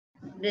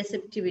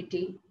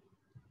receptivity.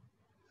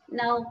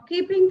 Now,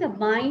 keeping the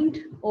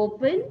mind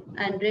open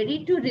and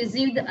ready to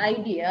receive the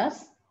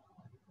ideas,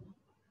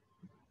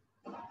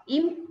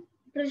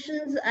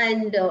 impressions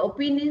and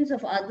opinions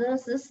of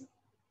others is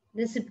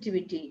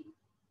receptivity.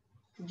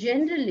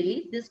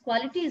 Generally, this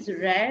quality is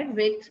rare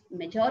with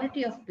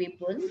majority of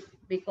people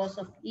because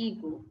of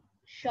ego,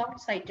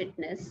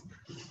 short-sightedness,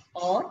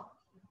 or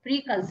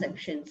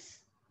preconceptions.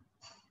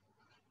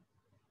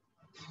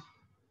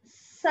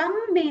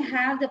 Some may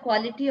have the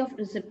quality of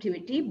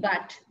receptivity,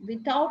 but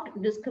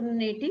without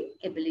discriminating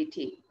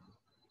ability.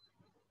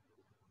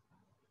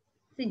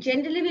 See,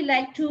 generally, we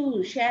like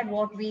to share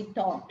what we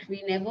thought.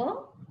 We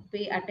never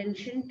pay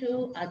attention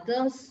to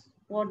others,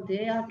 what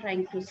they are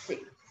trying to say.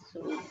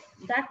 So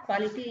that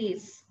quality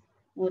is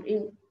more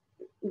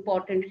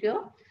important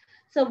here.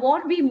 So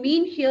what we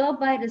mean here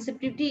by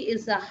receptivity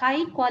is a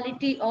high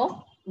quality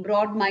of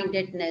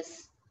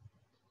broad-mindedness,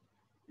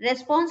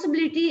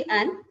 responsibility,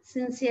 and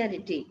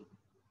sincerity.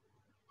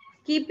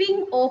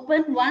 Keeping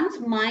open one's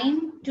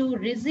mind to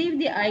receive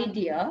the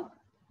idea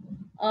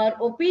or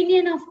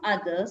opinion of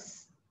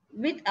others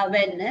with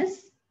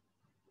awareness,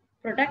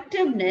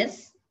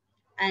 productiveness,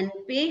 and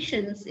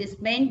patience is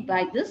meant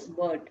by this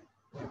word.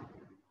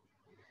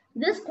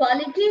 This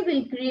quality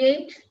will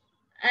create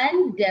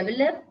and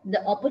develop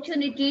the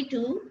opportunity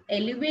to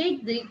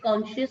elevate the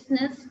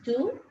consciousness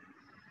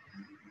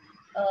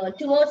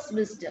towards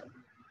wisdom.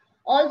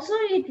 Also,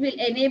 it will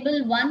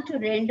enable one to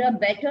render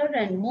better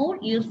and more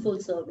useful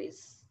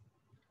service.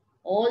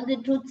 All the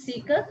truth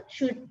seekers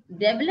should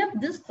develop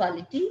this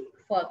quality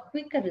for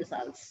quicker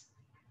results.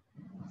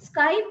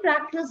 Sky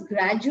practice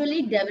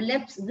gradually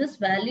develops this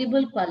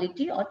valuable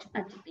quality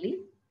automatically.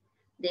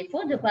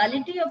 Therefore, the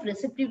quality of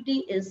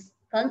receptivity is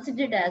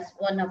considered as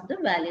one of the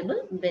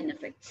valuable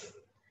benefits.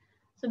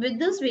 So with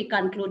this, we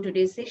conclude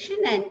today's session,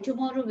 and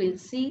tomorrow we'll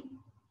see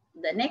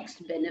the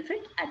next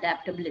benefit,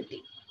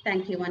 adaptability.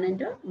 Thank you,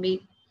 Ananda.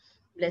 Be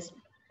blessed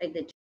by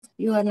the.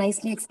 You are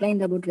nicely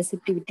explained about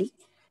receptivity.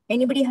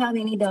 Anybody have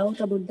any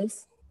doubt about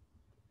this?